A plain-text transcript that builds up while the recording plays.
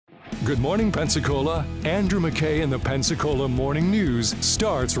Good morning, Pensacola. Andrew McKay and the Pensacola Morning News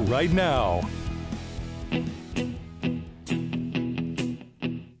starts right now.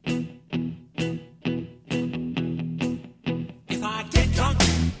 If I get drunk,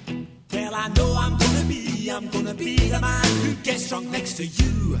 well, I know I'm gonna be the man who gets drunk next to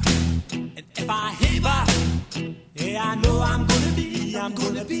you. And if I heaver, yeah, I know I'm gonna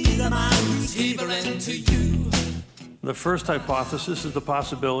be the man who's heavering to you. The first hypothesis is the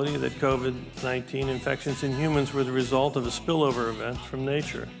possibility that COVID-19 infections in humans were the result of a spillover event from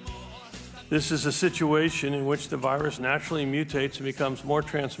nature. This is a situation in which the virus naturally mutates and becomes more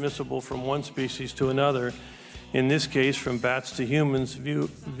transmissible from one species to another, in this case from bats to humans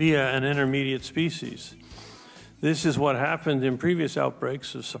via an intermediate species. This is what happened in previous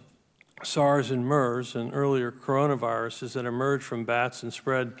outbreaks of SARS and MERS and earlier coronaviruses that emerged from bats and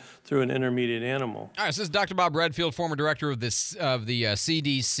spread through an intermediate animal. All right, so this is Dr. Bob Redfield, former director of the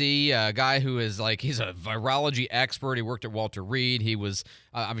CDC, a guy who is he's a virology expert. He worked at Walter Reed. He was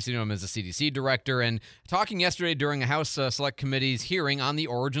obviously known as the CDC director, and talking yesterday during a House Select Committee's hearing on the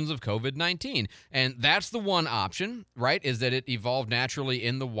origins of COVID-19. And that's the one option, right, is that it evolved naturally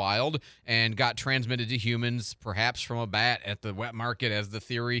in the wild and got transmitted to humans, perhaps from a bat at the wet market, as the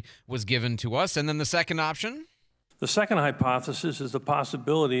theory was given to us. And then the second option? The second hypothesis is the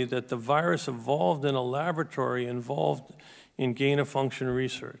possibility that the virus evolved in a laboratory involved in gain-of-function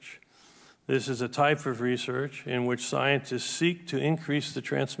research. This is a type of research in which scientists seek to increase the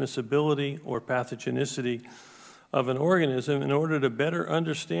transmissibility or pathogenicity of an organism in order to better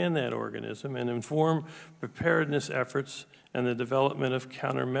understand that organism and inform preparedness efforts and the development of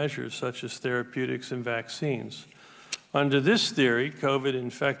countermeasures such as therapeutics and vaccines. Under this theory, COVID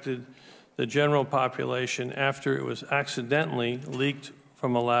infected the general population after it was accidentally leaked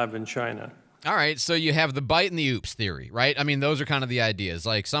from a lab in China. All right, so you have the bite and the oops theory, right? I mean, those are kind of the ideas.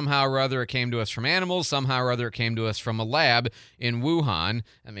 Like somehow or other it came to us from animals, somehow or other it came to us from a lab in Wuhan.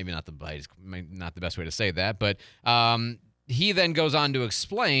 And maybe not the bite is not the best way to say that, but he then goes on to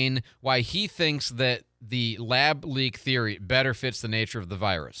explain why he thinks that the lab leak theory better fits the nature of the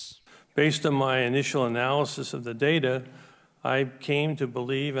virus. Based on my initial analysis of the data, I came to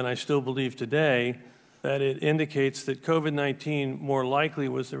believe, and I still believe today, that it indicates that COVID-19 more likely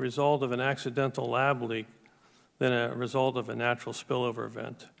was the result of an accidental lab leak than a result of a natural spillover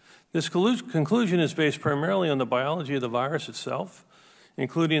event. This conclusion is based primarily on the biology of the virus itself,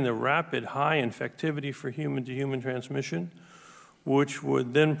 including the rapid high infectivity for human-to-human transmission, which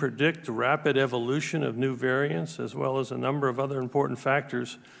would then predict the rapid evolution of new variants, as well as a number of other important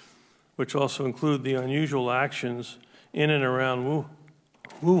factors, which also include the unusual actions in and around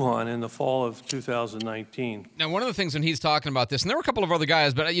Wuhan in the fall of 2019. Now, one of the things when he's talking about this, and there were a couple of other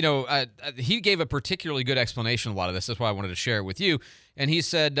guys, but, he gave a particularly good explanation of a lot of this. That's why I wanted to share it with you. And he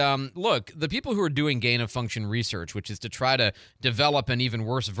said, look, the people who are doing gain-of-function research, which is to try to develop an even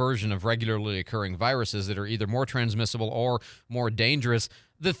worse version of regularly occurring viruses that are either more transmissible or more dangerous,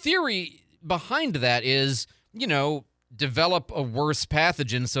 the theory behind that is, develop a worse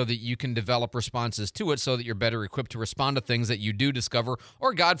pathogen so that you can develop responses to it so that you're better equipped to respond to things that you do discover,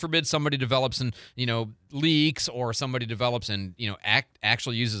 or God forbid somebody develops and, leaks, or somebody develops and,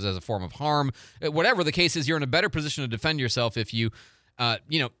 actually uses as a form of harm. Whatever the case is, you're in a better position to defend yourself if you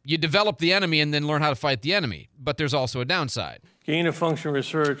develop the enemy and then learn how to fight the enemy. But there's also a downside. Gain-of-function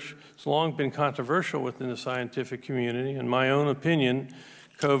research has long been controversial within the scientific community. In my own opinion,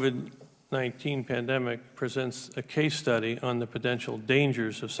 COVID-19 pandemic presents a case study on the potential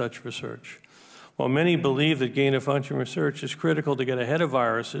dangers of such research. While many believe that gain-of-function research is critical to get ahead of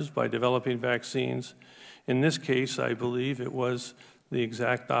viruses by developing vaccines, in this case, I believe it was the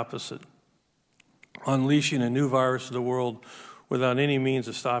exact opposite, unleashing a new virus to the world without any means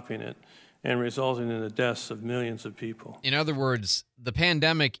of stopping it and resulting in the deaths of millions of people. In other words, the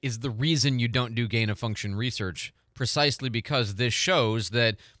pandemic is the reason you don't do gain-of-function research, precisely because this shows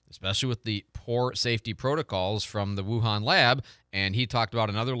that, especially with the poor safety protocols from the Wuhan lab, and he talked about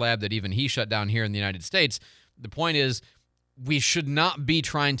another lab that even he shut down here in the United States. The point is, we should not be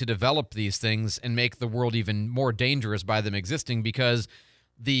trying to develop these things and make the world even more dangerous by them existing, because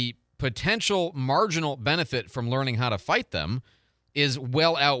the potential marginal benefit from learning how to fight them is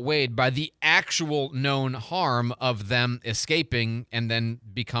well outweighed by the actual known harm of them escaping and then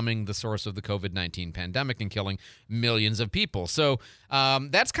becoming the source of the COVID-19 pandemic and killing millions of people. So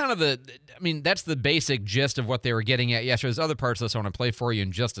that's kind of that's the basic gist of what they were getting at yesterday. There's other parts of this I want to play for you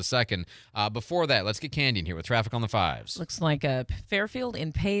in just a second. Before that, let's get Candy in here with traffic on the 5s. Looks like Fairfield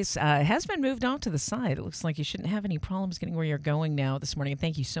in Pace has been moved on to the side. It looks like you shouldn't have any problems getting where you're going now this morning. And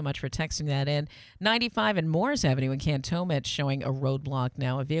thank you so much for texting that in. 95 and Morris Avenue in Cantonment showing a roadblock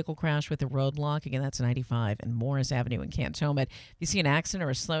now. A vehicle crash with a roadblock. Again, that's 95 and Morris Avenue in Cantonment. If you see an accident or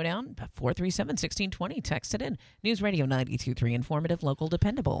a slowdown, 437-1620. Text it in. News Radio 92.3, informative, local,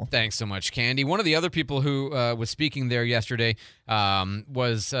 dependable. Thanks so much, Candy. One of the other people who was speaking there yesterday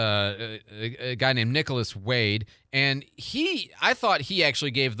was a guy named Nicholas Wade, and I thought he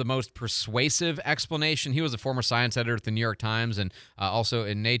actually gave the most persuasive explanation. He was a former science editor at the New York Times and also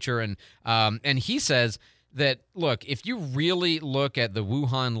in Nature, and he says that, look, if you really look at the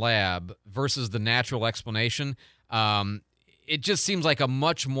Wuhan lab versus the natural explanation, it just seems like a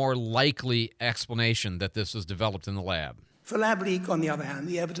much more likely explanation that this was developed in the lab. For lab leak, on the other hand,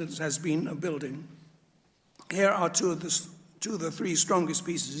 the evidence has been building. Here are two of the three strongest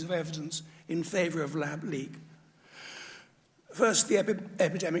pieces of evidence in favor of lab leak. First, the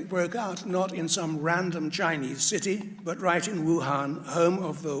epidemic broke out not in some random Chinese city, but right in Wuhan, home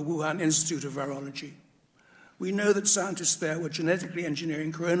of the Wuhan Institute of Virology. We know that scientists there were genetically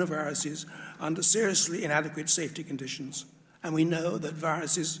engineering coronaviruses under seriously inadequate safety conditions. And we know that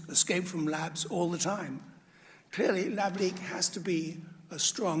viruses escape from labs all the time. Clearly, lab leak has to be a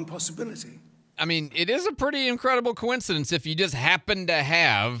strong possibility. I mean, it is a pretty incredible coincidence if you just happen to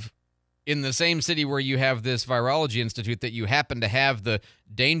have, in the same city where you have this virology institute, that you happen to have the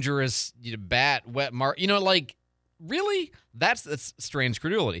dangerous bat, wet mark. Really? That's strange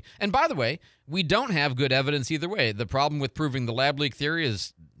credulity. And by the way, we don't have good evidence either way. The problem with proving the lab leak theory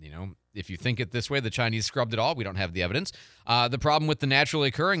is, if you think it this way, the Chinese scrubbed it all. We don't have the evidence. The problem with the naturally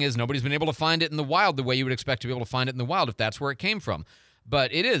occurring is nobody's been able to find it in the wild the way you would expect to be able to find it in the wild if that's where it came from.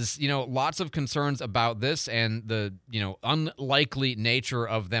 But it is, lots of concerns about this and the, unlikely nature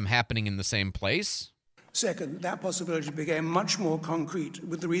of them happening in the same place. Second, that possibility became much more concrete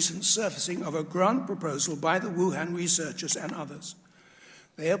with the recent surfacing of a grant proposal by the Wuhan researchers and others.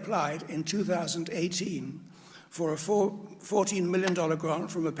 They applied in 2018 for a $14 million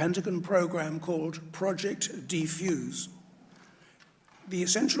grant from a Pentagon program called Project Defuse. The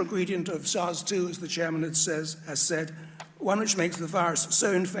essential ingredient of SARS-2, as the chairman has said, one which makes the virus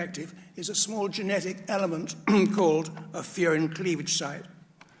so infective, is a small genetic element called a furin cleavage site.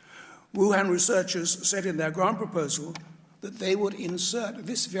 Wuhan researchers said in their grant proposal that they would insert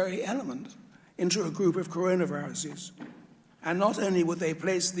this very element into a group of coronaviruses. And not only would they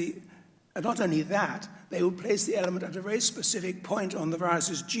place they would place the element at a very specific point on the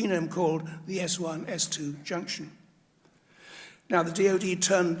virus's genome called the S1-S2 junction. Now, the DoD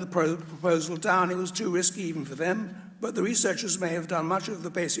turned the proposal down. It was too risky even for them, but the researchers may have done much of the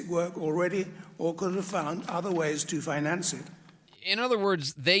basic work already or could have found other ways to finance it. In other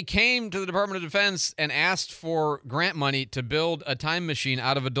words, they came to the Department of Defense and asked for grant money to build a time machine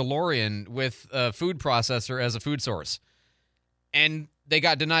out of a DeLorean with a food processor as a food source. And they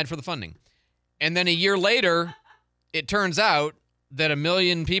got denied for the funding. And then a year later, it turns out that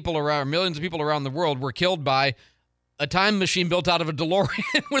millions of people around the world were killed by a time machine built out of a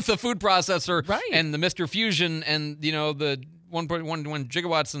DeLorean with a food processor, right, and the Mr. Fusion and, the 1.11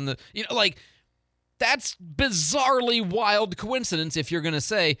 gigawatts and that's bizarrely wild coincidence if you're going to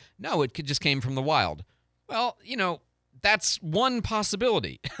say, no, it just came from the wild. Well, that's one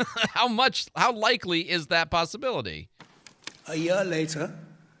possibility. How likely is that possibility? A year later,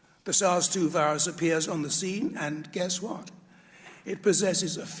 the SARS-2 virus appears on the scene, and guess what? It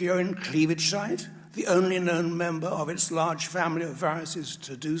possesses a furin cleavage site, the only known member of its large family of viruses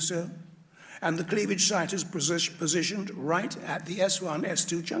to do so, and the cleavage site is positioned right at the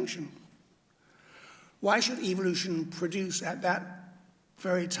S1-S2 junction. Why should evolution produce at that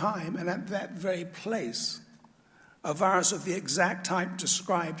very time and at that very place a virus of the exact type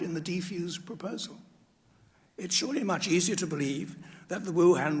described in the Defuse proposal? It's surely much easier to believe that the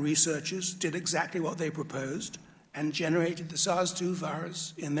Wuhan researchers did exactly what they proposed and generated the SARS-2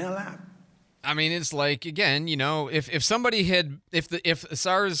 virus in their lab. I mean, it's like, again, if somebody had, if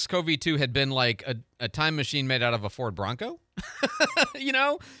SARS-CoV-2 had been like a time machine made out of a Ford Bronco,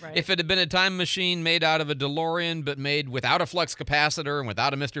 Right. If it had been a time machine made out of a DeLorean but made without a flux capacitor and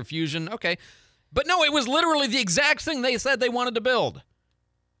without a Mr. Fusion, okay. But no, it was literally the exact thing they said they wanted to build.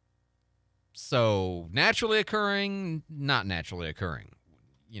 So naturally occurring, not naturally occurring,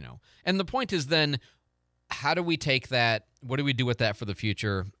 And the point is then, how do we take that? What do we do with that for the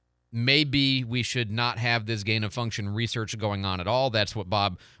future? Maybe we should not have this gain-of-function research going on at all. That's what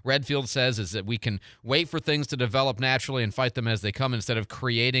Bob Redfield says, is that we can wait for things to develop naturally and fight them as they come instead of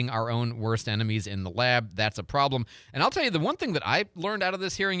creating our own worst enemies in the lab. That's a problem. And I'll tell you, the one thing that I learned out of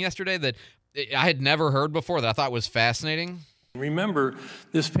this hearing yesterday that I had never heard before that I thought was fascinating, Remember,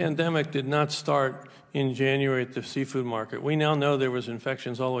 this pandemic did not start in January at the seafood market. We now know there was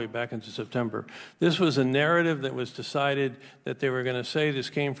infections all the way back into September. This was a narrative that was decided that they were going to say this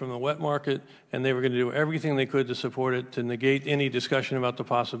came from the wet market, and they were going to do everything they could to support it, to negate any discussion about the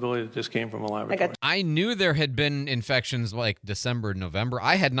possibility that this came from a laboratory. I knew there had been infections like December, November.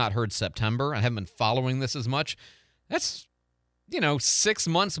 I had not heard September. I haven't been following this as much. That's 6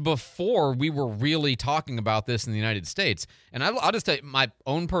 months before we were really talking about this in the United States. And I'll just tell you my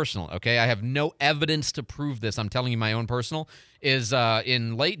own personal, okay? I have no evidence to prove this. I'm telling you my own personal, is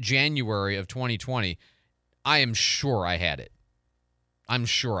in late January of 2020, I am sure I had it. I'm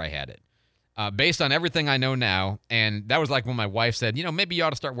sure I had it. Based on everything I know now, and that was like when my wife said, maybe you ought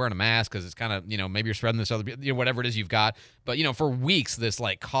to start wearing a mask because it's kind of, maybe you're spreading this other, whatever it is you've got. But, for weeks, this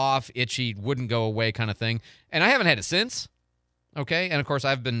like cough, itchy, wouldn't go away kind of thing. And I haven't had it since. Okay, and of course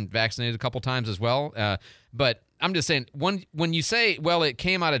I've been vaccinated a couple times as well, but I'm just saying when you say, well, it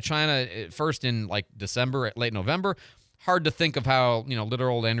came out of China first in like December, late November, hard to think of how little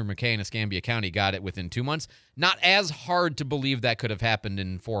old Andrew McKay in Escambia County got it within 2 months. Not as hard to believe that could have happened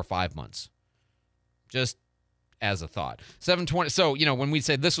in 4 or 5 months. Just as a thought. 720. So when we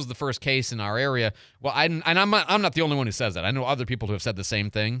say this was the first case in our area, well, I'm not the only one who says that. I know other people who have said the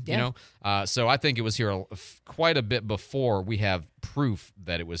same thing. Yeah. So I think it was here quite a bit before we have proof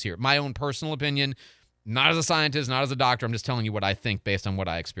that it was here. My own personal opinion, not as a scientist, not as a doctor. I'm just telling you what I think based on what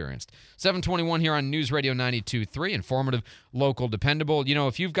I experienced. 721 here on News Radio 92.3, informative, local, dependable.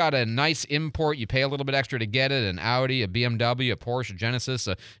 If you've got a nice import, you pay a little bit extra to get it, an Audi, a BMW, a Porsche, a Genesis,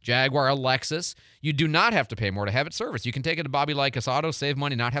 a Jaguar, a Lexus, you do not have to pay more to have it serviced. You can take it to Bobby Likas Auto, save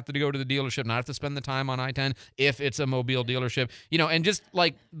money, not have to go to the dealership, not have to spend the time on I-10 if it's a Mobile dealership. And just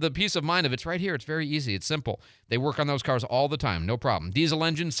like the peace of mind of it's right here. It's very easy. It's simple. They work on those cars all the time. No problem. Diesel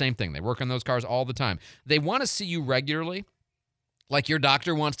engine, same thing. They work on those cars all the time. They want to see you regularly, like your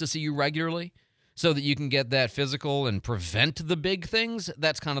doctor wants to see you regularly, so that you can get that physical and prevent the big things.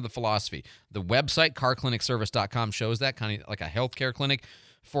 That's kind of the philosophy. The website, carclinicservice.com, shows that, kind of like a healthcare clinic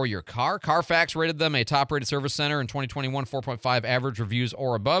for your car. Carfax rated them a top-rated service center in 2021, 4.5 average reviews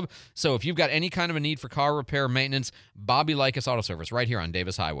or above. So if you've got any kind of a need for car repair, maintenance, Bobby Likas Auto Service right here on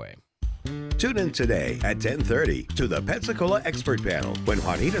Davis Highway. Tune in today at 10:30 to the Pensacola Expert Panel when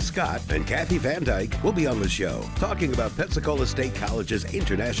Juanita Scott and Kathy Van Dyke will be on the show talking about Pensacola State College's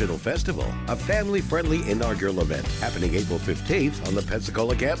International Festival, a family-friendly inaugural event happening April 15th on the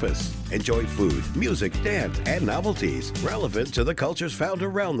Pensacola campus. Enjoy food, music, dance, and novelties relevant to the cultures found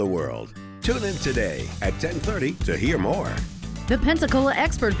around the world. Tune in today at 10:30 to hear more. The Pensacola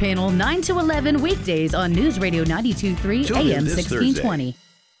Expert Panel, 9 to 11 weekdays on News Radio 92.3 AM 1620.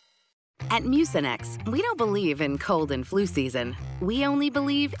 At Mucinex, we don't believe in cold and flu season. We only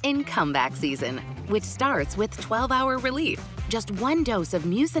believe in comeback season, which starts with 12-hour relief. Just one dose of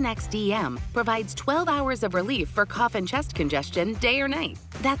Mucinex DM provides 12 hours of relief for cough and chest congestion day or night.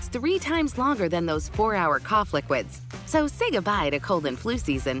 That's 3 times longer than those 4-hour cough liquids. So say goodbye to cold and flu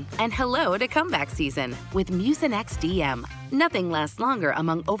season and hello to comeback season with Mucinex DM. Nothing lasts longer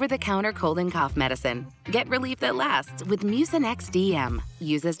among over-the-counter cold and cough medicine. Get relief that lasts with Mucinex DM.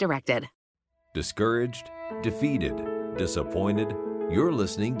 Use as directed. Discouraged, defeated, disappointed? You're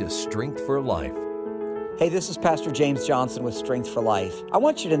listening to Strength for Life. Hey, this is Pastor James Johnson with Strength for Life. I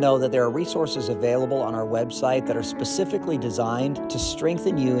want you to know that there are resources available on our website that are specifically designed to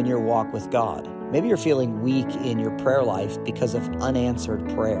strengthen you in your walk with God. Maybe you're feeling weak in your prayer life because of unanswered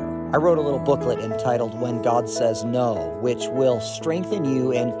prayer. I wrote a little booklet entitled When God Says No, which will strengthen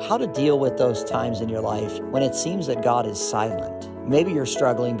you in how to deal with those times in your life when it seems that God is silent. Maybe you're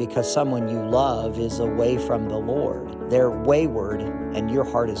struggling because someone you love is away from the Lord. They're wayward and your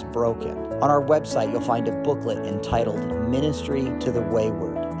heart is broken. On our website, you'll find a booklet entitled Ministry to the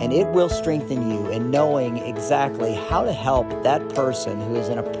Wayward, and it will strengthen you in knowing exactly how to help that person who is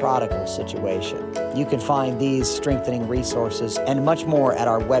in a prodigal situation. You can find these strengthening resources and much more at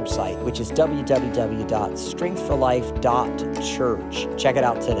our website, which is www.strengthforlife.church. Check it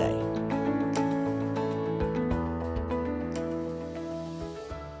out today.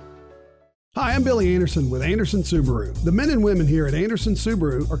 Hi, I'm Billy Anderson with Anderson Subaru. The men and women here at Anderson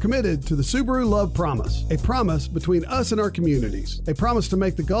Subaru are committed to the Subaru Love Promise, a promise between us and our communities, a promise to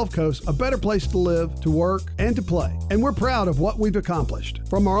make the Gulf Coast a better place to live, to work, and to play. And we're proud of what we've accomplished.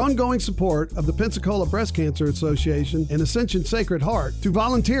 From our ongoing support of the Pensacola Breast Cancer Association and Ascension Sacred Heart to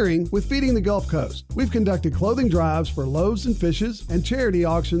volunteering with Feeding the Gulf Coast. We've conducted clothing drives for Loaves and Fishes and charity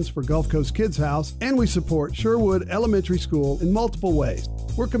auctions for Gulf Coast Kids House, and we support Sherwood Elementary School in multiple ways.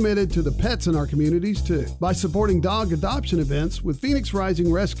 We're committed to the pets in our communities too by supporting dog adoption events with Phoenix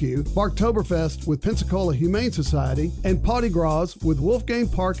Rising Rescue, Barktoberfest with Pensacola Humane Society, and Potty Gras with Wolfgang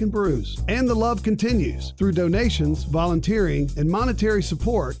Park and Brews. And the love continues. Through donations, volunteering, and monetary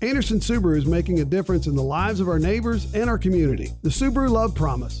support, Anderson Subaru is making a difference in the lives of our neighbors and our community. The Subaru Love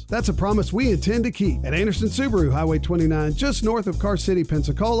Promise. That's a promise we intend to keep at Anderson Subaru, Highway 29, just north of Car City,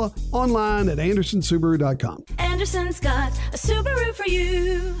 Pensacola, online at andersonsubaru.com. Anderson's got a Subaru for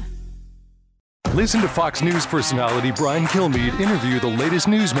you. Listen to Fox News personality Brian Kilmeade interview the latest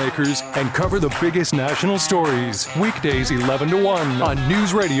newsmakers and cover the biggest national stories. Weekdays 11 to 1 on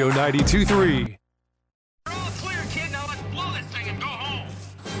News Radio 92.3.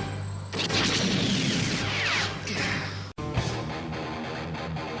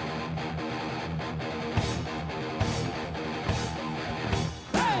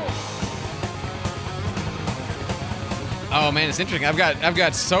 Oh man, it's interesting. I've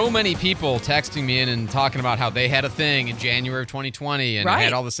got so many people texting me in and talking about how they had a thing in January of 2020 and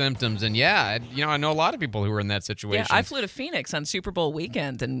had all the symptoms. And I know a lot of people who were in that situation. Yeah, I flew to Phoenix on Super Bowl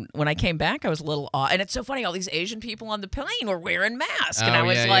weekend, and when I came back, I was a little awed. And it's so funny, all these Asian people on the plane were wearing masks, and I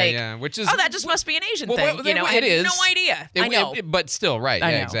was which is that just must be an Asian thing. I had no idea. I know, but still, right?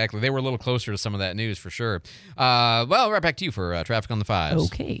 Yeah, exactly. They were a little closer to some of that news for sure. Well, right back to you for traffic on the 5s.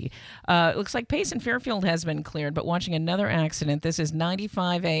 Okay, it looks like Pace and Fairfield has been cleared, but watching another accident. This is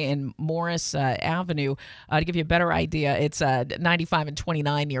 95A and Morris Avenue. To give you a better idea, it's 95 and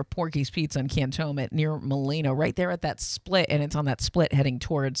 29 near Porky's Pizza in Cantonment, near Molino, right there at that split, and it's on that split heading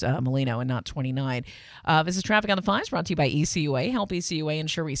towards Molino and not 29. This is Traffic on the 5s, brought to you by ECUA. Help ECUA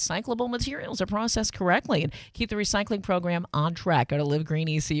ensure recyclable materials are processed correctly and keep the recycling program on track. Go to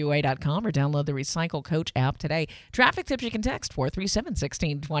livegreenecua.com or download the Recycle Coach app today. Traffic tips you can text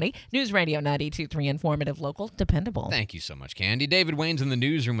 437-1620. News Radio 92.3, informative, local, dependable. Thank you so much, Candy. David Wayne's in the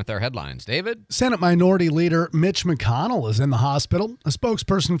newsroom with our headlines. David? Senate Minority Leader Mitch McConnell is in the hospital. A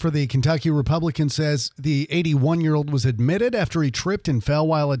spokesperson for the Kentucky Republican says the 81-year-old was admitted after he tripped and fell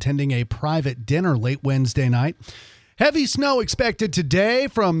while attending a private dinner late Wednesday night. Heavy snow expected today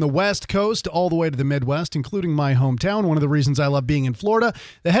from the West Coast all the way to the Midwest, including my hometown. One of the reasons I love being in Florida.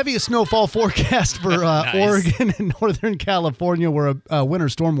 The heaviest snowfall forecast for nice. Oregon and Northern California, where a winter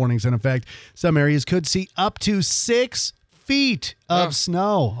storm warning's in effect. Some areas could see up to 6 feet of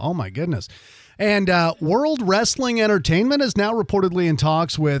snow. Oh, my goodness. And World Wrestling Entertainment is now reportedly in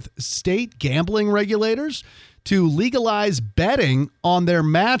talks with state gambling regulators to legalize betting on their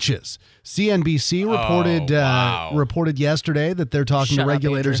matches. CNBC reported yesterday that they're talking to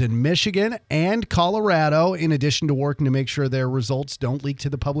regulators in Michigan and Colorado, in addition to working to make sure their results don't leak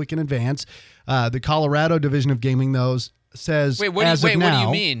to the public in advance. The Colorado Division of Gaming, says what do you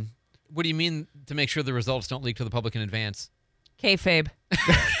mean? What do you mean to make sure the results don't leak to the public in advance? Kayfabe.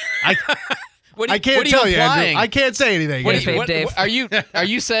 I can't tell you, Andrew. I can't say anything. Are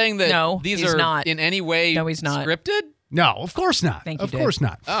you saying that no, these are not. in any way scripted? No, of course not. Thank you, of course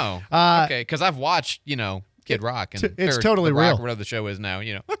not. Oh, okay. Because I've watched, Kid Rock. And it's totally real. Whatever the show is now,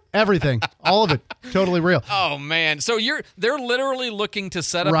 Everything. All of it. Totally real. Oh, man. So they're literally looking to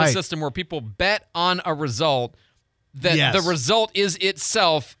set up a system where people bet on a result that the result is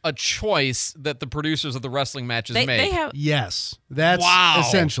itself a choice that the producers of the wrestling matches make. Yes. That's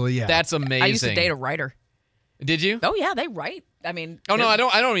essentially, That's amazing. I used to date a writer. Did you? Oh, yeah, they write. I mean. Oh, no, I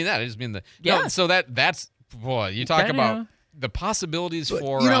don't mean that. I just mean No, so that's, boy, you talk about the possibilities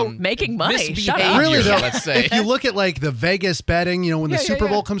for making money. Shut up. Really, though, let's say. If you look at like the Vegas betting, when the Super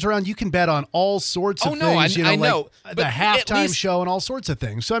Bowl comes around, you can bet on all sorts of things. I know. Like the halftime show and all sorts of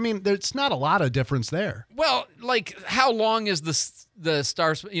things. So I mean, there's not a lot of difference there. Well, like how long is the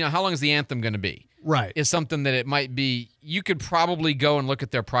stars? How long is the anthem going to be? Right. Is something that it might be. You could probably go and look at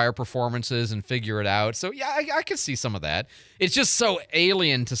their prior performances and figure it out. So, I could see some of that. It's just so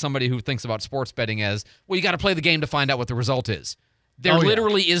alien to somebody who thinks about sports betting as, well, you got to play the game to find out what the result is. There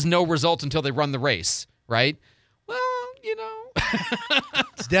literally is no result until they run the race, right? Well,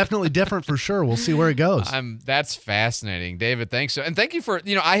 It's definitely different for sure. We'll see where it goes. That's fascinating. David, thanks. And thank you for,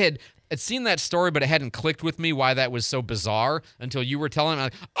 I had seen that story, but it hadn't clicked with me why that was so bizarre until you were telling me. I'm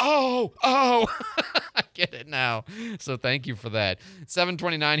like, oh, I get it now. So thank you for that.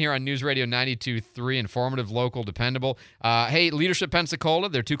 7:29 here on News Radio 92.3, informative, local, dependable. Hey, Leadership Pensacola,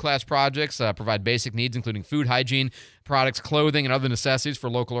 their 2-class projects provide basic needs, including food, hygiene, products, clothing, and other necessities for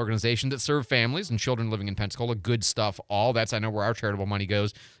local organizations that serve families and children living in Pensacola. Good stuff, all. That's, I know, where our charitable money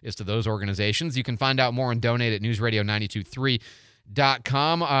goes, is to those organizations. You can find out more and donate at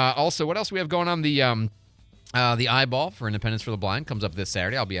newsradio923.com. Also, what else we have going on? The Eyeball for Independence for the Blind comes up this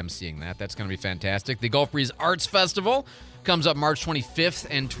Saturday. I'll be emceeing that. That's going to be fantastic. The Gulf Breeze Arts Festival comes up March 25th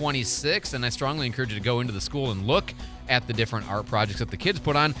and 26th, and I strongly encourage you to go into the school and look at the different art projects that the kids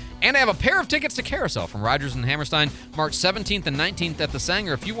put on. And I have a pair of tickets to Carousel from Rogers and Hammerstein, March 17th and 19th at the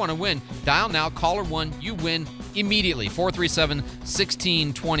Sanger. If you want to win, dial now, caller 1, you win immediately.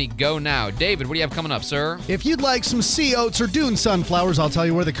 437-1620, go now. David, what do you have coming up, sir? If you'd like some sea oats or dune sunflowers, I'll tell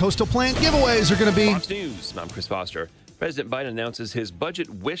you where the Coastal Plant giveaways are going to be. Fox News, I'm Chris Foster. President Biden announces his budget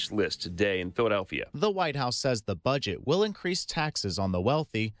wish list today in Philadelphia. The White House says the budget will increase taxes on the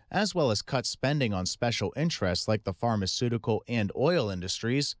wealthy, as well as cut spending on special interests like the pharmaceutical and oil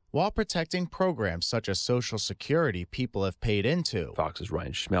industries, while protecting programs such as Social Security people have paid into. Fox's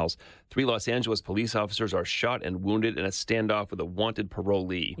Ryan Schmelz. 3 Los Angeles police officers are shot and wounded in a standoff with a wanted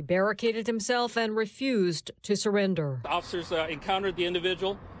parolee. He barricaded himself and refused to surrender. Officers encountered the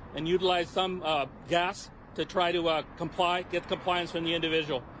individual and utilized some gas to try to get compliance from the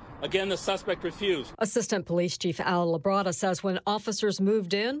individual. Again, the suspect refused. Assistant Police Chief Al Labrada says when officers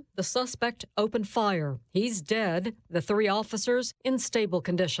moved in, the suspect opened fire. He's dead. The 3 officers in stable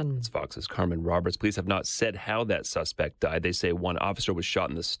condition. It's Fox's Carmen Roberts. Police have not said how that suspect died. They say 1 officer was shot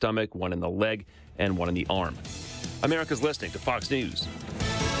in the stomach, 1 in the leg, and 1 in the arm. America's listening to Fox News.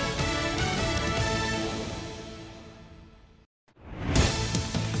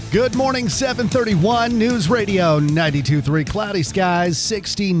 Good morning, 731 News Radio 92.3. Cloudy skies,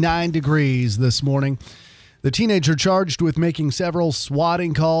 69 degrees this morning. The teenager charged with making several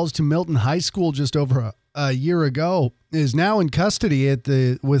swatting calls to Milton High School just over a year ago is now in custody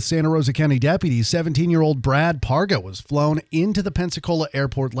with Santa Rosa County deputies. 17-year-old Brad Parga was flown into the Pensacola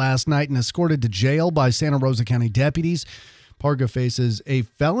airport last night and escorted to jail by Santa Rosa County deputies. Parga faces a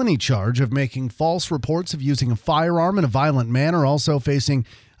felony charge of making false reports of using a firearm in a violent manner, also facing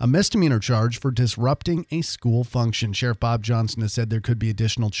a misdemeanor charge for disrupting a school function. Sheriff Bob Johnson has said there could be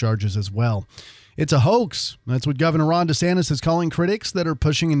additional charges as well. It's a hoax. That's what Governor Ron DeSantis is calling critics that are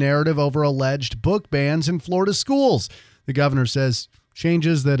pushing a narrative over alleged book bans in Florida schools. The governor says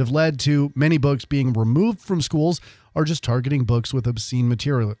changes that have led to many books being removed from schools are just targeting books with obscene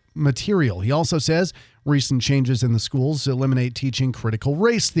material. He also says recent changes in the schools eliminate teaching critical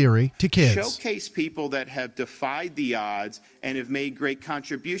race theory to kids. Showcase people that have defied the odds and have made great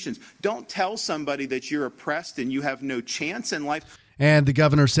contributions. Don't tell somebody that you're oppressed and you have no chance in life. And the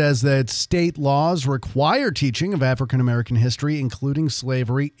governor says that state laws require teaching of African-American history, including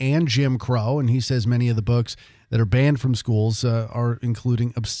slavery and Jim Crow. And he says many of the books that are banned from schools are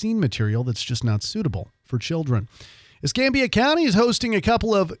including obscene material that's just not suitable for children. Escambia County is hosting a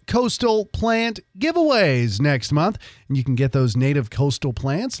couple of coastal plant giveaways next month, and you can get those native coastal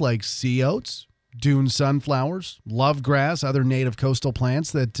plants like sea oats, dune sunflowers, love grass, other native coastal plants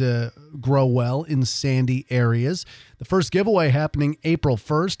that grow well in sandy areas. The first giveaway happening April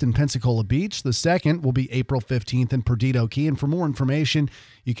 1st in Pensacola Beach. The second will be April 15th in Perdido Key. And for more information,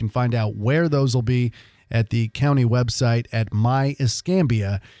 you can find out where those will be at the county website at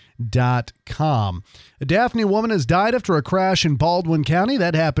myescambia.com. A Daphne woman has died after a crash in Baldwin County.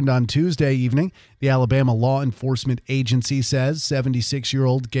 That happened on Tuesday evening. The Alabama Law Enforcement Agency says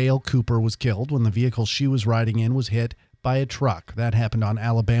 76-year-old Gail Cooper was killed when the vehicle she was riding in was hit by a truck. That happened on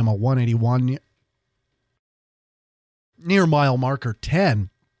Alabama 181 near mile marker 10.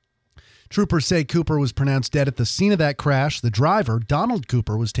 Troopers say Cooper was pronounced dead at the scene of that crash. The driver, Donald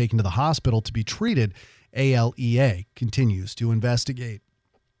Cooper, was taken to the hospital to be treated. ALEA continues to investigate.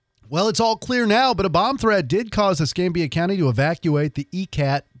 Well, it's all clear now, but a bomb threat did cause Escambia County to evacuate the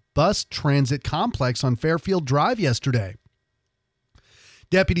ECAT bus transit complex on Fairfield Drive yesterday.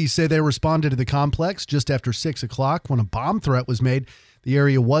 Deputies say they responded to the complex just after 6 o'clock when a bomb threat was made. The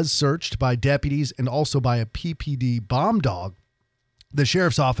area was searched by deputies and also by a PPD bomb dog. The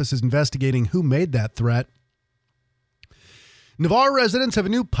sheriff's office is investigating who made that threat. Navarre residents have a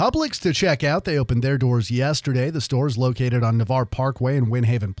new Publix to check out. They opened their doors yesterday. The store is located on Navarre Parkway in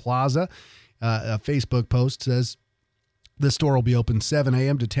Windhaven Plaza. A Facebook post says the store will be open 7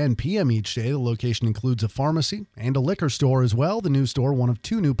 a.m. to 10 p.m. each day. The location includes a pharmacy and a liquor store as well. The new store, one of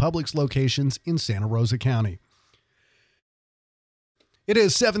 2 new Publix locations in Santa Rosa County. It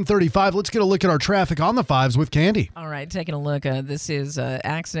is 7:35. Let's get a look at our traffic on the 5s with Candy. All right, taking a look. This is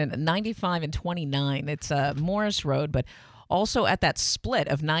accident 95 and 29. It's Morris Road, but Also at that split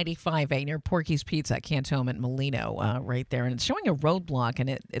of 95A near Porky's Pizza at Cantonment Molino right there. And it's showing a roadblock, and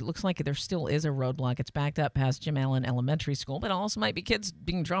it looks like there still is a roadblock. It's backed up past Jim Allen Elementary School, but also might be kids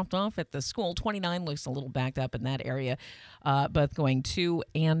being dropped off at the school. 29 looks a little backed up in that area, both going to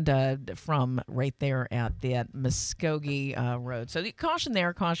and from right there at that Muskogee Road. So caution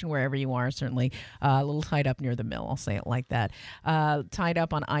there, caution wherever you are, certainly a little tied up near the mill, I'll say it like that. Tied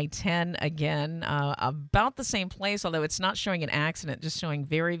up on I-10 again, about the same place, although it's not showing an accident, just showing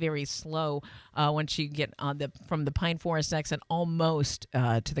very, very slow once you get on from the Pine Forest exit almost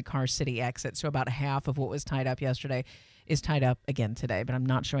to the Car City exit. So about half of what was tied up yesterday is tied up again today, but I'm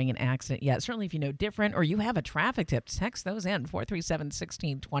not showing an accident yet. Certainly if you know different or you have a traffic tip, text those in,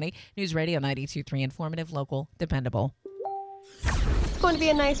 437-1620. News Radio 92.3, informative, local, dependable. It's going to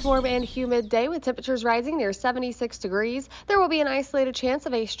be a nice, warm, and humid day with temperatures rising near 76 degrees. There will be an isolated chance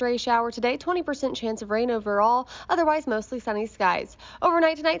of a stray shower today, 20% chance of rain overall, otherwise mostly sunny skies.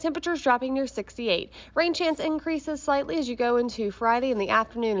 Overnight tonight, temperatures dropping near 68. Rain chance increases slightly as you go into Friday in the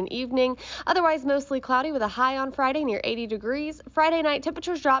afternoon and evening, otherwise mostly cloudy with a high on Friday near 80 degrees. Friday night,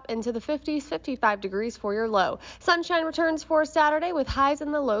 temperatures drop into the 50s, 55 degrees for your low. Sunshine returns for Saturday with highs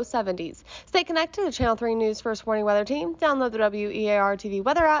in the low 70s. Stay connected to the Channel 3 News First Warning Weather Team. Download the WEAR TV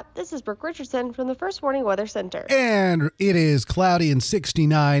weather app. This is Brooke Richardson from the First Warning Weather Center. And it is cloudy and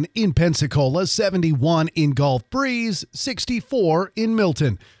 69 in Pensacola, 71 in Gulf Breeze, 64 in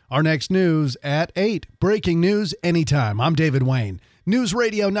Milton. Our next news at 8. Breaking news anytime. I'm David Wayne. News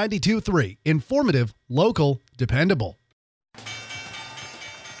Radio 92.3. Informative, local, dependable.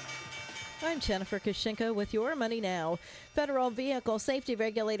 I'm Jennifer Kushinka with Your Money Now. Federal vehicle safety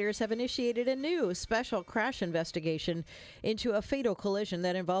regulators have initiated a new special crash investigation into a fatal collision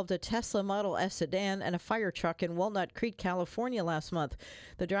that involved a Tesla Model S sedan and a fire truck in Walnut Creek, California last month.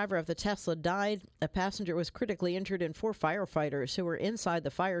 The driver of the Tesla died. A passenger was critically injured, and 4 firefighters who were inside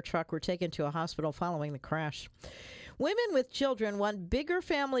the fire truck were taken to a hospital following the crash. Women with children want bigger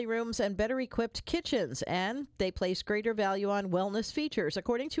family rooms and better equipped kitchens, and they place greater value on wellness features,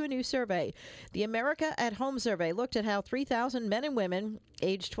 according to a new survey. The America at Home survey looked at how 3,000 men and women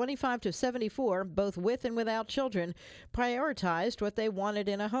aged 25 to 74, both with and without children, prioritized what they wanted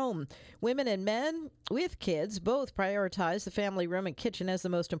in a home. Women and men with kids both prioritized the family room and kitchen as the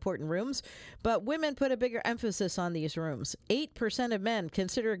most important rooms, but women put a bigger emphasis on these rooms. 8% of men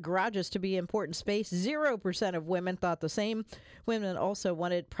consider garages to be important space. 0% of women thought the same. Women also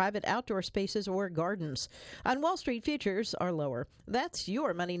wanted private outdoor spaces or gardens. On Wall Street, futures are lower. That's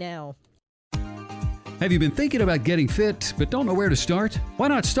Your Money Now. Have you been thinking about getting fit but don't know where to start? Why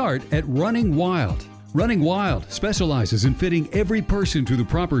not start at Running Wild? Running Wild specializes in fitting every person to the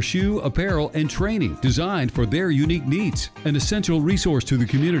proper shoe, apparel, and training designed for their unique needs. An essential resource to the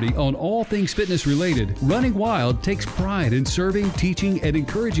community on all things fitness related, Running Wild takes pride in serving, teaching, and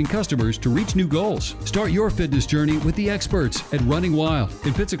encouraging customers to reach new goals. Start your fitness journey with the experts at Running Wild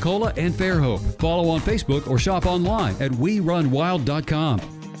in Pensacola and Fairhope. Follow on Facebook or shop online at WeRunWild.com.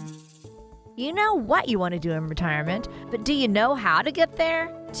 You know what you want to do in retirement, but do you know how to get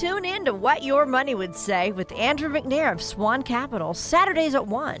there? Tune in to What Your Money Would Say with Andrew McNair of Swan Capital, Saturdays at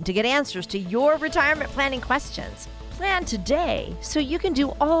 1 to get answers to your retirement planning questions. Plan today so you can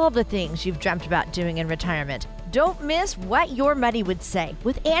do all the things you've dreamt about doing in retirement. Don't miss What Your Money Would Say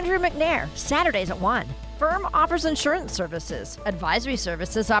with Andrew McNair, Saturdays at 1. Firm offers insurance services. Advisory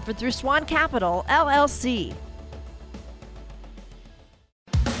services offered through Swan Capital, LLC.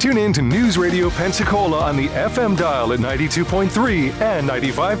 Tune in to News Radio Pensacola on the FM dial at 92.3 and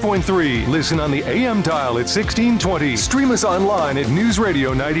 95.3. Listen on the AM dial at 1620. Stream us online at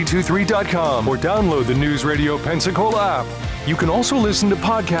newsradio923.com or download the News Radio Pensacola app. You can also listen to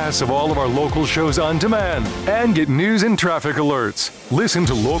podcasts of all of our local shows on demand and get news and traffic alerts. Listen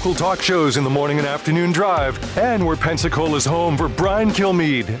to local talk shows in the morning and afternoon drive, and we're Pensacola's home for Brian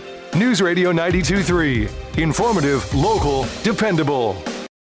Kilmeade. News Radio 92.3. Informative, local, dependable.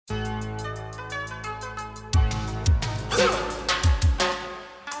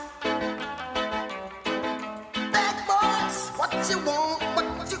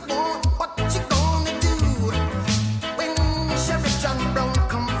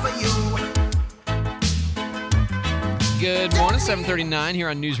 Good morning, 7:39 here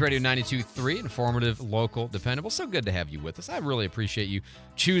on News Radio 92.3, informative, local, dependable. So good to have you with us. I really appreciate you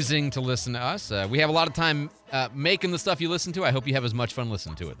choosing to listen to us. We have a lot of time making the stuff you listen to. I hope you have as much fun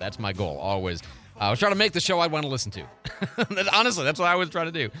listening to it. That's my goal, always. I was trying to make the show I'd want to listen to. Honestly, that's what I was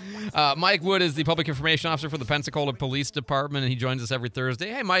trying to do. Mike Wood is the Public Information Officer for the Pensacola Police Department, and he joins us every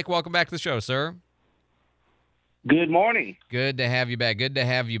Thursday. Hey, Mike, welcome back to the show, sir. Good morning. Good to have you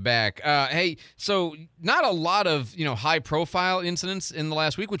back. Hey, so not a lot of high-profile incidents in the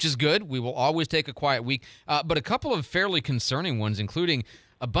last week, which is good. We will always take a quiet week, but a couple of fairly concerning ones, including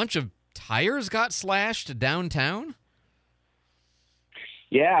a bunch of tires got slashed downtown.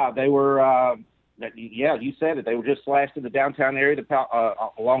 Yeah, they were. Yeah, you said it. They were just slashed in the downtown area,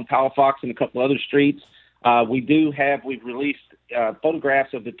 along Palafox and a couple other streets. We've released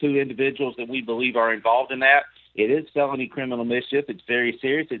photographs of the two individuals that we believe are involved in that. It is felony criminal mischief. It's very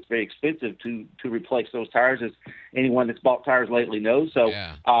serious. It's very expensive to replace those tires, as anyone that's bought tires lately knows. So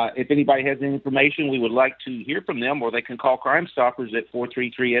if anybody has any information, we would like to hear from them, or they can call Crime Stoppers at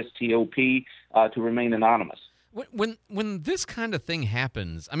 433-STOP to remain anonymous. When this kind of thing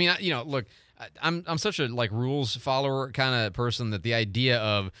happens, I mean, look, I'm such a rules follower kind of person that the idea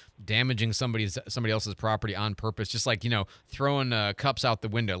of damaging somebody else's property on purpose, just throwing cups out the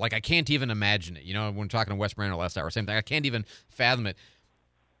window, I can't even imagine it. When we're talking to West Miranda last hour, same thing. I can't even fathom it.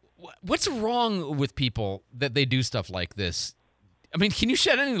 What's wrong with people that they do stuff like this? I mean, can you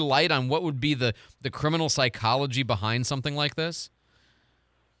shed any light on what would be the criminal psychology behind something like this?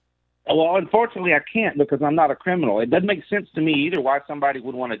 Well, unfortunately, I can't because I'm not a criminal. It doesn't make sense to me either why somebody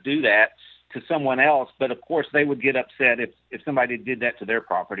would want to do that to someone else. But, of course, they would get upset if somebody did that to their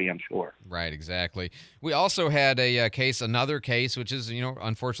property, I'm sure. Right, exactly. We also had another case, which is,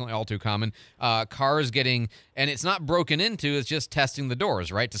 unfortunately all too common, cars getting, and it's not broken into, it's just testing the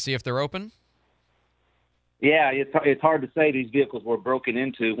doors, right, to see if they're open? Yeah, it's hard to say these vehicles were broken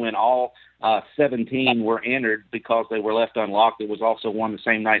into when all 17 were entered because they were left unlocked. There was also one the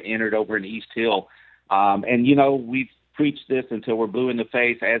same night entered over in East Hill. We've preached this until we're blue in the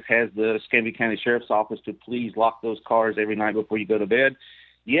face, as has the Escambia County Sheriff's Office, to please lock those cars every night before you go to bed.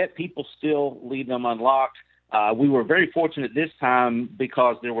 Yet people still leave them unlocked. We were very fortunate this time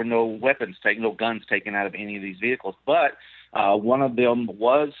because there were no guns taken out of any of these vehicles. But one of them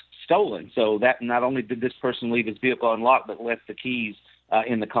was stolen. So that not only did this person leave his vehicle unlocked, but left the keys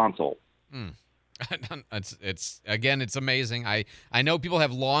in the console. It's amazing. I know people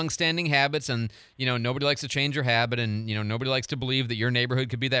have long-standing habits, and nobody likes to change your habit, and nobody likes to believe that your neighborhood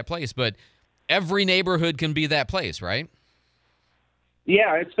could be that place. But every neighborhood can be that place, right?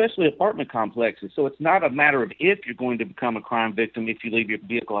 Yeah, especially apartment complexes. So it's not a matter of if you're going to become a crime victim if you leave your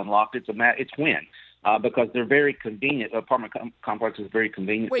vehicle unlocked. It's when. Because they're very convenient. Apartment complex is very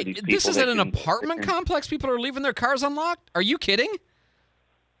convenient for these people. Wait, this is at an apartment complex? People are leaving their cars unlocked? Are you kidding?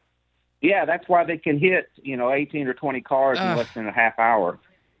 Yeah, that's why they can hit 18 or 20 cars in less than a half hour.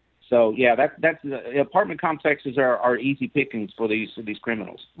 So yeah, that's apartment complexes are easy pickings for these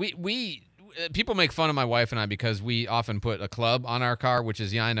criminals. People make fun of my wife and I because we often put a club on our car, which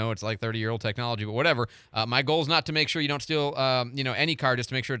is, I know it's like 30-year-old technology, but whatever. My goal is not to make sure you don't steal, any car, just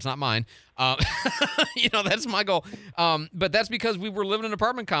to make sure it's not mine. That's my goal. But that's because we were living in an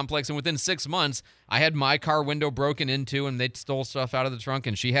apartment complex, and within 6 months, I had my car window broken into, and they stole stuff out of the trunk,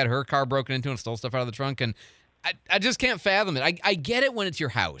 and she had her car broken into and stole stuff out of the trunk, and I just can't fathom it. I get it when it's your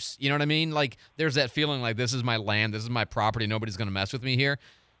house. You know what I mean? There's that feeling like this is my land, this is my property, nobody's going to mess with me here.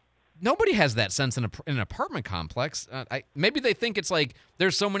 Nobody has that sense in an apartment complex. Maybe they think it's like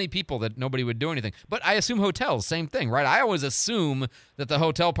there's so many people that nobody would do anything. But I assume hotels, same thing, right? I always assume that the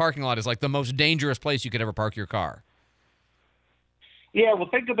hotel parking lot is like the most dangerous place you could ever park your car. Yeah, well,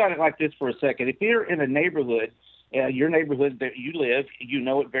 think about it like this for a second. If you're in a neighborhood, your neighborhood that you live, you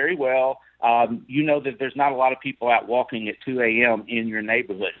know it very well. You know that there's not a lot of people out walking at 2 a.m. in your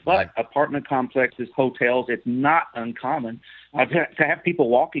neighborhood. But apartment complexes, hotels, it's not uncommon to have people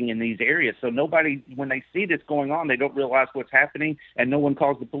walking in these areas. So nobody, when they see this going on, they don't realize what's happening, and no one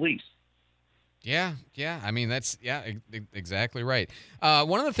calls the police. Yeah. I mean, that's exactly right.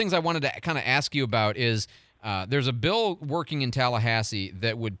 One of the things I wanted to kind of ask you about is there's a bill working in Tallahassee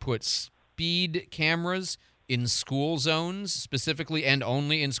that would put speed cameras in school zones, specifically and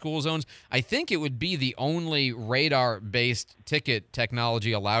only in school zones. I think it would be the only radar-based ticket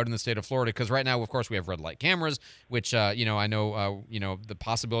technology allowed in the state of Florida, because right now, of course, we have red light cameras, which, I know, the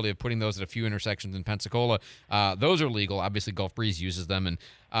possibility of putting those at a few intersections in Pensacola, those are legal. Obviously, Gulf Breeze uses them.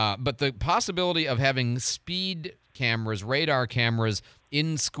 But the possibility of having speed cameras, radar cameras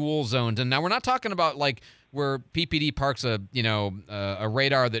in school zones, and now we're not talking about, where PPD parks a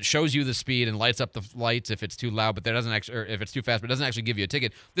radar that shows you the speed and lights up the lights if it's too loud, but that doesn't actually, or if it's too fast, but doesn't actually give you a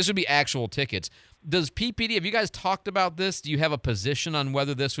ticket. This would be actual tickets. Does PPD, have you guys talked about this? Do you have a position on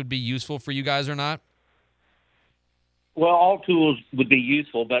whether this would be useful for you guys or not? Well, all tools would be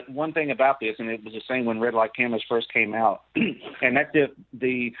useful, but one thing about this, and it was the same when red light cameras first came out, and that's if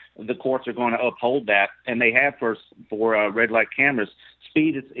the courts are going to uphold that, and they have for red light cameras.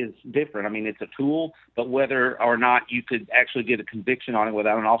 speed is different. I mean, it's a tool, but whether or not you could actually get a conviction on it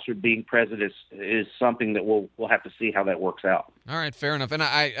without an officer being present is something that we'll have to see how that works out. All right, fair enough. And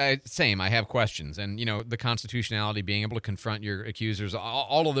I have questions. And, the constitutionality, being able to confront your accusers,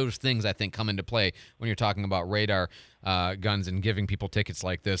 all of those things I think come into play when you're talking about radar guns and giving people tickets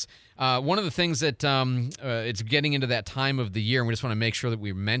like this. One of the things that it's getting into that time of the year, and we just want to make sure that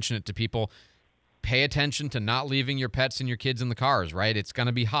we mention it to people, pay attention to not leaving your pets and your kids in the cars, right? It's going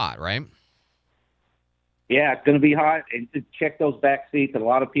to be hot, right? Yeah, it's going to be hot. And check those back seats. And a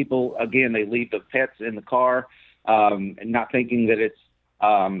lot of people, again, they leave the pets in the car and not thinking that it's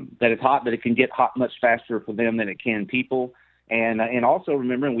hot, but it can get hot much faster for them than it can people. And also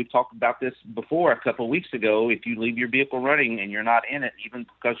remember, and we've talked about this before a couple of weeks ago, if you leave your vehicle running and you're not in it, even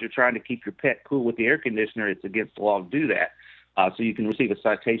because you're trying to keep your pet cool with the air conditioner, it's against the law to do that. So you can receive a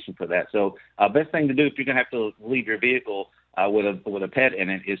citation for that. So best thing to do if you're going to have to leave your vehicle with a pet in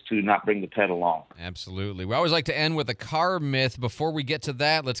it is to not bring the pet along. Absolutely. We always like to end with a car myth. Before we get to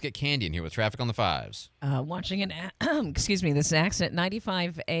that, let's get Candy in here with traffic on the 5s. Watching this accident,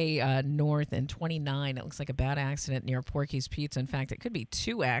 95A north and 29. It looks like a bad accident near Porky's Pizza. In fact, it could be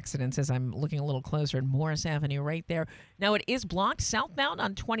 2 accidents as I'm looking a little closer at Morris Avenue right there. Now, it is blocked southbound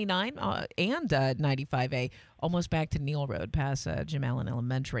on 29 and 95A, almost back to Neal Road past Jim Allen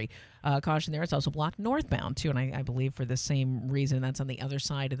Elementary. Caution there. It's also blocked northbound, too, and I believe for the same reason. That's on the other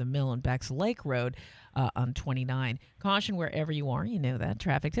side of the mill on Becks Lake Road on 29. Caution wherever you are. You know that.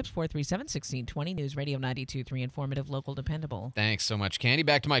 Traffic tips 437-1620. News Radio 92.3. Informative, local, dependable. Thanks so much, Candy.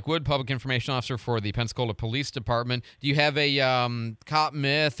 Back to Mike Wood, Public Information Officer for the Pensacola Police Department. Do you have a cop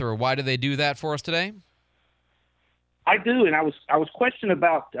myth, or why do they do that for us today? I do, and I was questioned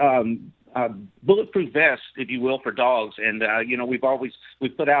about bulletproof vests, if you will, for dogs. And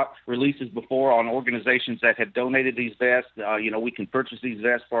we've put out releases before on organizations that have donated these vests. We can purchase these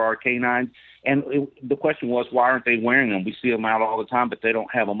vests for our canines. And the question was, why aren't they wearing them? We see them out all the time, but they don't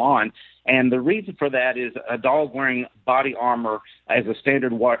have them on. And the reason for that is a dog wearing body armor as a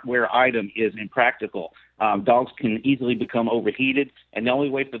standard wear item is impractical. Dogs can easily become overheated, and the only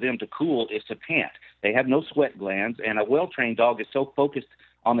way for them to cool is to pant. They have no sweat glands, and a well-trained dog is so focused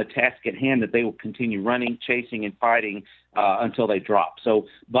on the task at hand that they will continue running, chasing, and fighting until they drop. So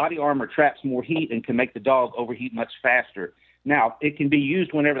body armor traps more heat and can make the dog overheat much faster. Now, it can be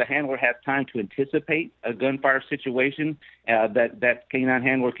used whenever the handler has time to anticipate a gunfire situation. That canine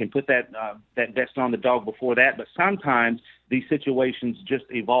handler can put that vest on the dog before that, but sometimes these situations just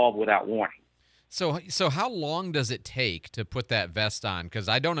evolve without warning. So how long does it take to put that vest on? Because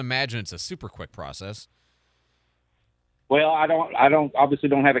I don't imagine it's a super quick process. Well, I don't obviously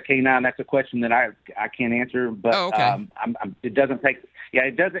don't have a canine. That's a question that I can't answer. But it doesn't take. Yeah,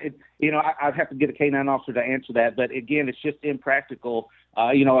 it doesn't. I'd have to get a canine officer to answer that. But again, it's just impractical.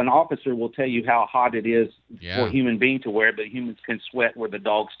 An officer will tell you how hot it is for a human being to wear, but humans can sweat where the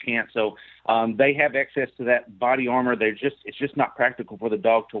dogs can't. So they have access to that body armor. It's just not practical for the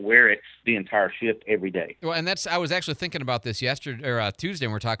dog to wear it the entire shift every day. Well, and I was actually thinking about this yesterday or Tuesday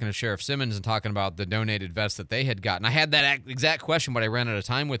when we were talking to Sheriff Simmons and talking about the donated vests that they had gotten. I had that exact question, but I ran out of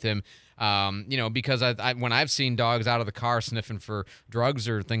time with him. Because when I've seen dogs out of the car sniffing for drugs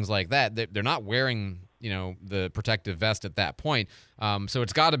or things like that, they're not wearing the protective vest at that point. So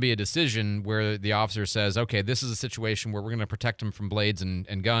it's got to be a decision where the officer says, okay, this is a situation where we're going to protect them from blades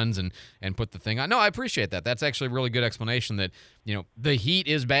and guns and put the thing on. No, I appreciate that. That's actually a really good explanation that, the heat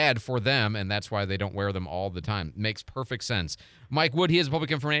is bad for them, and that's why they don't wear them all the time. Makes perfect sense. Mike Wood, he is a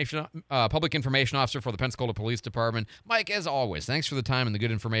public information officer for the Pensacola Police Department. Mike, as always, thanks for the time and the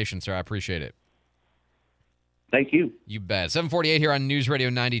good information, sir. I appreciate it. Thank you. You bet. 748 here on News Radio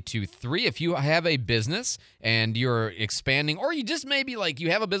 92.3. If you have a business and you're expanding, or you just maybe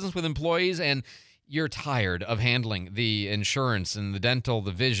you have a business with employees and you're tired of handling the insurance and the dental,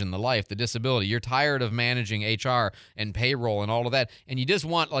 the vision, the life, the disability. You're tired of managing HR and payroll and all of that, and you just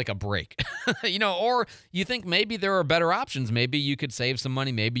want a break, or you think maybe there are better options. Maybe you could save some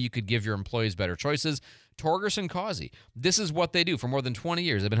money. Maybe you could give your employees better choices. Torgerson Causey. This is what they do. For more than 20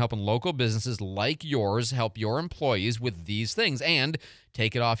 years, they've been helping local businesses like yours help your employees with these things and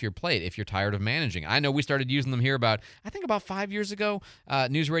take it off your plate if you're tired of managing. I know we started using them here about 5 years ago,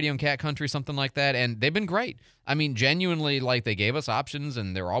 News Radio and Cat Country, something like that, and they've been great. I mean, genuinely, they gave us options,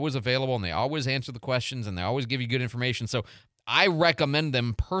 and they're always available, and they always answer the questions, and they always give you good information. So I recommend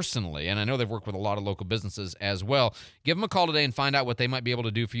them personally, and I know they've worked with a lot of local businesses as well. Give them a call today and find out what they might be able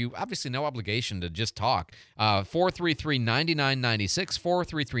to do for you. Obviously, no obligation to just talk. 433-9996,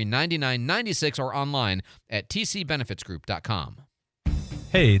 433-9996, or online at tcbenefitsgroup.com.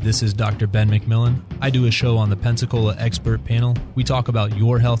 Hey, this is Dr. Ben McMillan. I do a show on the Pensacola Expert Panel. We talk about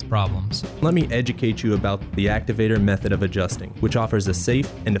your health problems. Let me educate you about the Activator method of adjusting, which offers a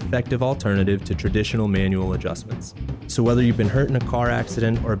safe and effective alternative to traditional manual adjustments. So whether you've been hurt in a car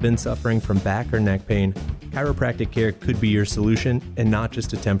accident or been suffering from back or neck pain, chiropractic care could be your solution and not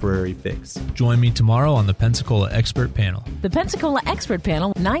just a temporary fix. Join me tomorrow on the Pensacola Expert Panel. The Pensacola Expert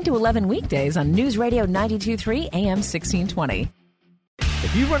Panel, 9 to 11 weekdays on News Radio 92.3 AM 1620.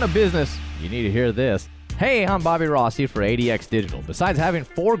 If you run a business, you need to hear this. Hey, I'm Bobby Rossi for ADX Digital. Besides having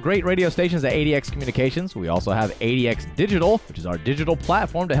 4 great radio stations at ADX Communications, we also have ADX Digital, which is our digital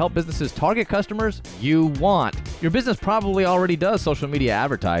platform to help businesses target customers you want. Your business probably already does social media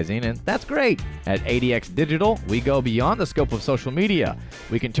advertising, and that's great. At ADX Digital, we go beyond the scope of social media.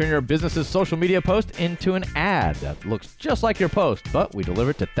 We can turn your business's social media post into an ad that looks just like your post, but we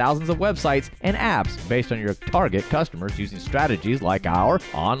deliver it to thousands of websites and apps based on your target customers using strategies like our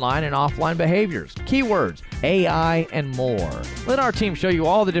online and offline behaviors, keywords, AI, and more. Let our team show you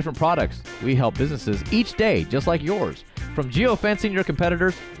all the different products. We help businesses each day, just like yours. From geofencing your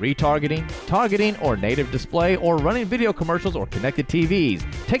competitors, retargeting, targeting, or native display, or running video commercials or connected TVs.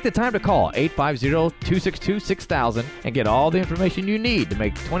 Take the time to call 850-262-6000 and get all the information you need to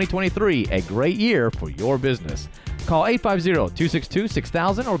make 2023 a great year for your business. Call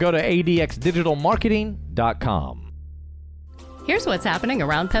 850-262-6000 or go to adxdigitalmarketing.com. Here's what's happening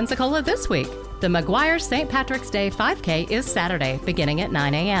around Pensacola this week. The McGuire St. Patrick's Day 5K is Saturday, beginning at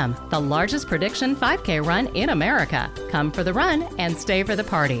 9 a.m., the largest prediction 5K run in America. Come for the run and stay for the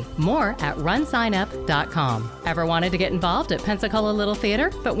party. More at runsignup.com. Ever wanted to get involved at Pensacola Little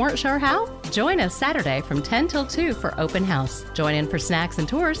Theater but weren't sure how? Join us Saturday from 10 till 2 for open house. Join in for snacks and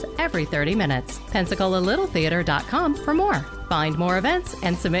tours every 30 minutes. PensacolaLittleTheater.com for more. Find more events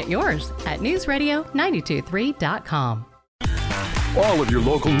and submit yours at newsradio923.com. All of your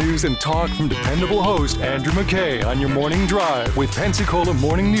local news and talk from dependable host Andrew McKay on your morning drive with Pensacola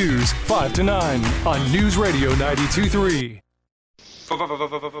Morning News, 5 to 9 on News Radio 92.3.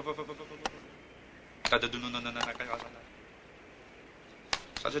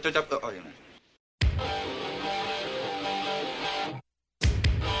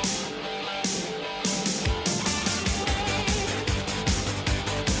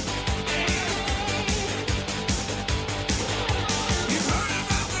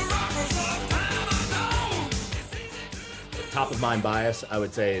 Top of mind bias, I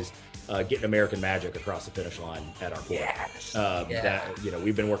would say, is getting American Magic across the finish line at our court. Yes. That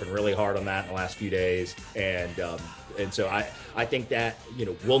we've been working really hard on that in the last few days, and so I think that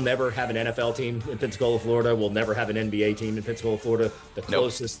we'll never have an NFL team in Pensacola, Florida. We'll never have an NBA team in Pensacola, Florida. The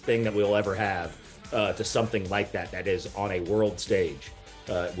closest thing that we'll ever have to something like that is on a world stage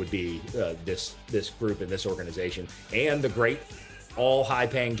would be this group and this organization, and the great all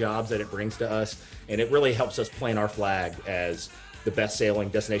high-paying jobs that it brings to us. And it really helps us plant our flag as the best sailing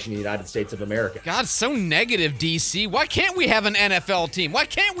destination in the United States of America. God, so negative, DC. Why can't we have an NFL team? Why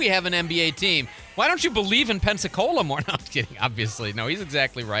can't we have an NBA team? Why don't you believe in Pensacola more? No, I'm kidding, obviously. No, he's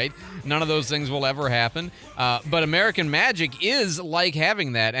exactly right. None of those things will ever happen. But American Magic is like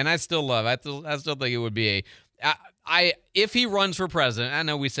having that, and I still love it. I still think it would be if he runs for president, I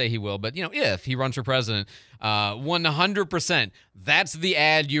know we say he will, but if he runs for president, 100%, that's the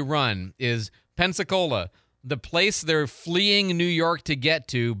ad you run is Pensacola, the place they're fleeing New York to get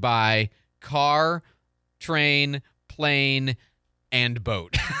to by car, train, plane, and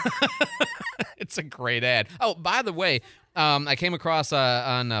boat. It's a great ad. Oh, by the way, I came across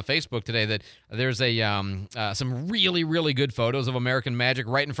on Facebook today that there's some really, really good photos of American Magic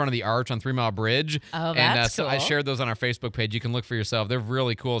right in front of the arch on 3 Mile Bridge. Oh, that's cool. cool. I shared those on our Facebook page. You can look for yourself. They're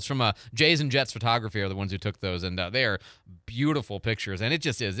really cool. It's from Jays and Jets Photography are the ones who took those, and they are beautiful pictures, and it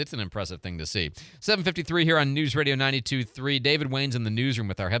just is. It's an impressive thing to see. 7:53 here on News Radio 92.3. David Wayne's in the newsroom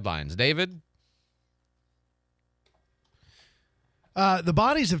with our headlines. David? The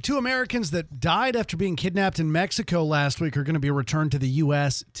bodies of 2 Americans that died after being kidnapped in Mexico last week are going to be returned to the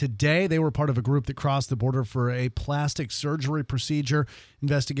U.S. today. They were part of a group that crossed the border for a plastic surgery procedure.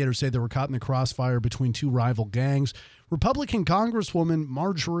 Investigators say they were caught in the crossfire between 2 rival gangs. Republican Congresswoman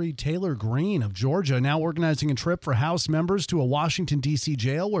Marjorie Taylor Greene of Georgia now organizing a trip for House members to a Washington, D.C.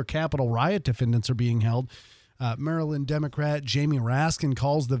 jail where Capitol riot defendants are being held. Maryland Democrat Jamie Raskin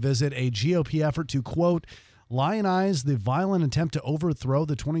calls the visit a GOP effort to, quote, lionize the violent attempt to overthrow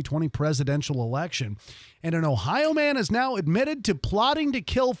the 2020 presidential election. And an Ohio man is now admitted to plotting to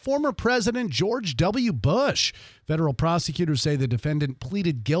kill former President George W. Bush. Federal prosecutors say the defendant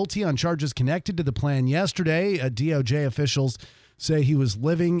pleaded guilty on charges connected to the plan yesterday. DOJ officials say he was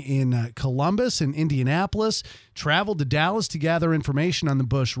living in Columbus and Indianapolis, traveled to Dallas to gather information on the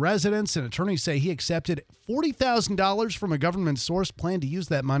Bush residence, and attorneys say he accepted $40,000 from a government source, planned to use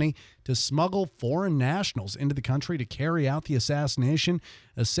that money to smuggle foreign nationals into the country to carry out the assassination.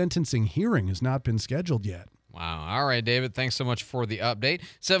 A sentencing hearing has not been scheduled yet. Wow. All right, David, thanks so much for the update.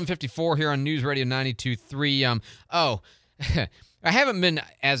 7:54 here on News Radio 92.3. I haven't been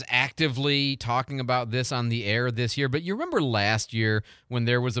as actively talking about this on the air this year, but you remember last year when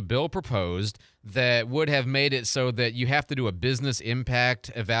there was a bill proposed that would have made it so that you have to do a business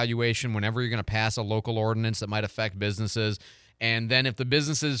impact evaluation whenever you're going to pass a local ordinance that might affect businesses. And then if the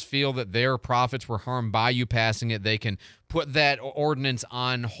businesses feel that their profits were harmed by you passing it, they can put that ordinance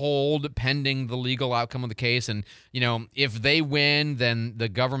on hold pending the legal outcome of the case. And, if they win, then the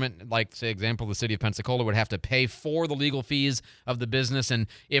government, like, say, example, the city of Pensacola would have to pay for the legal fees of the business. And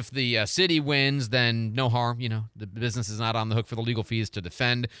if the city wins, then no harm. The business is not on the hook for the legal fees to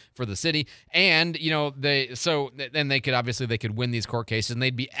defend for the city. And, then they could win these court cases, and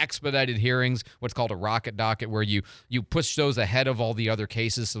they'd be expedited hearings, what's called a rocket docket, where you push those ahead of all the other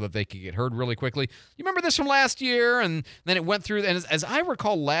cases so that they could get heard really quickly. You remember this from last year? And then it went through, and as I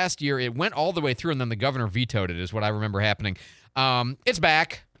recall last year, it went all the way through, and then the governor vetoed it, is what I remember happening. It's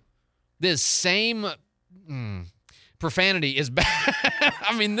back. This same profanity is back.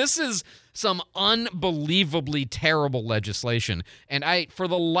 I mean, this is some unbelievably terrible legislation, and I, for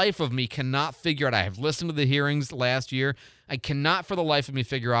the life of me, cannot figure out. I have listened to the hearings last year. I cannot for the life of me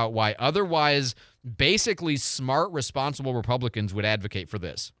figure out why otherwise basically smart, responsible Republicans would advocate for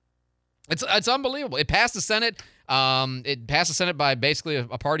this. It's unbelievable. It passed the Senate. It passed the Senate by basically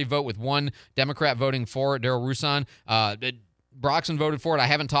a party vote with one Democrat voting for it, Darrell Rouson. Broxson voted for it. I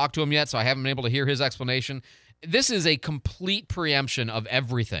haven't talked to him yet, so I haven't been able to hear his explanation. This is a complete preemption of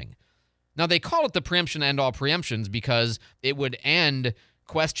everything. Now, they call it the preemption to end all preemptions because it would end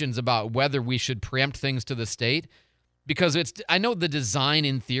questions about whether we should preempt things to the state. Because I know the design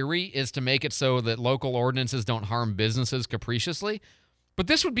in theory is to make it so that local ordinances don't harm businesses capriciously. But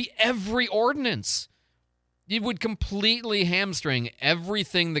this would be every ordinance. It would completely hamstring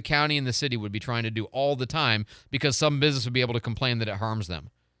everything the county and the city would be trying to do all the time because some business would be able to complain that it harms them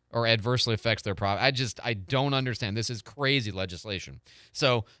or adversely affects their profit. I don't understand. This is crazy legislation.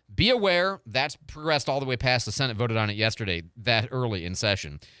 So be aware, that's progressed all the way past the Senate, voted on it yesterday, that early in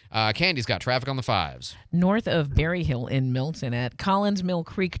session. Candy's got traffic on the 5s. North of Berry Hill in Milton at Collins Mill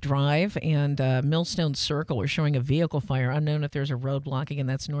Creek Drive and Millstone Circle, we're showing a vehicle fire. Unknown if there's a roadblock. Again,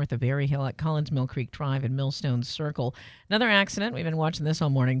 that's north of Berry Hill at Collins Mill Creek Drive and Millstone Circle. Another accident. We've been watching this all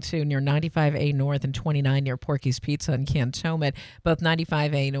morning, too, near 95A North and 29 near Porky's Pizza in Cantonment. Both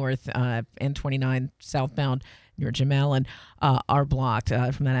 95A North and 29 southbound near Jamalin are blocked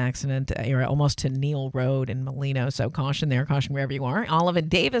from that accident area almost to Neal Road in Molino. So caution there, caution wherever you are. Olive and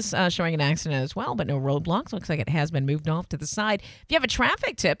Davis showing an accident as well, but no roadblocks. Looks like it has been moved off to the side. If you have a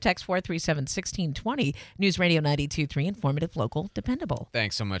traffic tip, text 437-1620. News Radio 92.3, informative, local, dependable.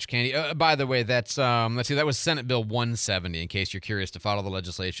 Thanks so much, Candy. By the way, that's let's see, that was Senate Bill 170, in case you're curious to follow the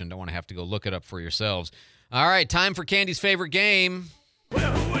legislation. Don't want to have to go look it up for yourselves. All right, time for Candy's favorite game. You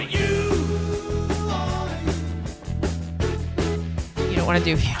don't want to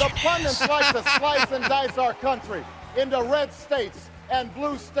do The pundits like to slice and dice our country into red states and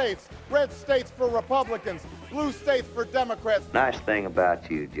blue states. Red states for Republicans, blue states for Democrats. Nice thing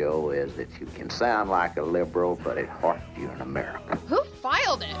about you, Joe, is that you can sound like a liberal, but at heart you're an American. Who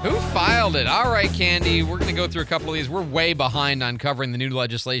filed it? Who filed it? All right, Candy, we're going to go through a couple of these. We're way behind on covering the new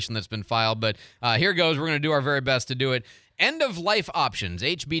legislation that's been filed, but here goes. We're going to do our very best to do it. End-of-life options,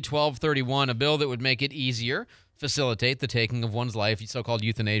 HB 1231, a bill that would make it easier, facilitate the taking of one's life, so-called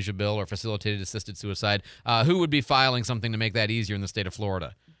euthanasia bill or facilitated assisted suicide. Who would be filing something to make that easier in the state of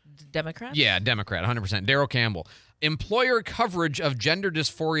Florida? Democrat? Yeah, Democrat, 100%. Darrell Campbell. Employer coverage of gender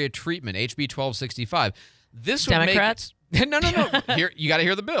dysphoria treatment, HB 1265. This would Democrats? No. Here, you got to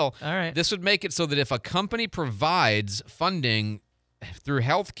hear the bill. All right. This would make it so that if a company provides funding through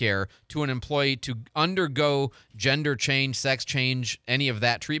health care to an employee to undergo gender change, sex change, any of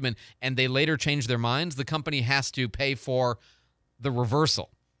that treatment, and they later change their minds, the company has to pay for the reversal.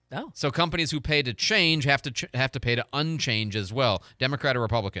 Oh. So companies who pay to change have to pay to unchange as well. Democrat or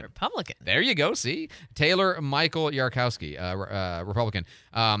Republican? Republican. There you go. See? Taylor Michael Yarkowski, Republican.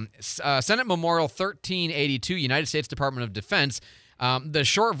 Senate Memorial 1382, United States Department of Defense. The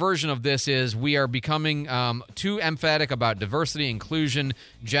short version of this is we are becoming too emphatic about diversity, inclusion,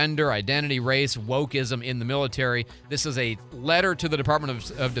 gender, identity, race, wokeism in the military. This is a letter to the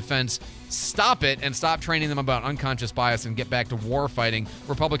Department of Defense. Stop it and stop training them about unconscious bias and get back to war fighting,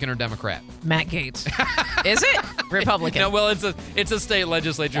 Republican or Democrat. Matt Gaetz. Is it? Republican. No, well, it's a state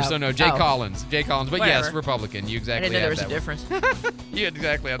legislature, so no. Jay Collins. But Whatever. yes, Republican. You exactly I didn't know there was had a that difference. You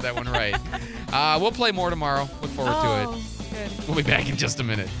exactly had that one right. We'll play more tomorrow. Look forward to it. Good. We'll be back in just a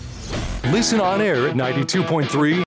minute. Listen on air at 92.3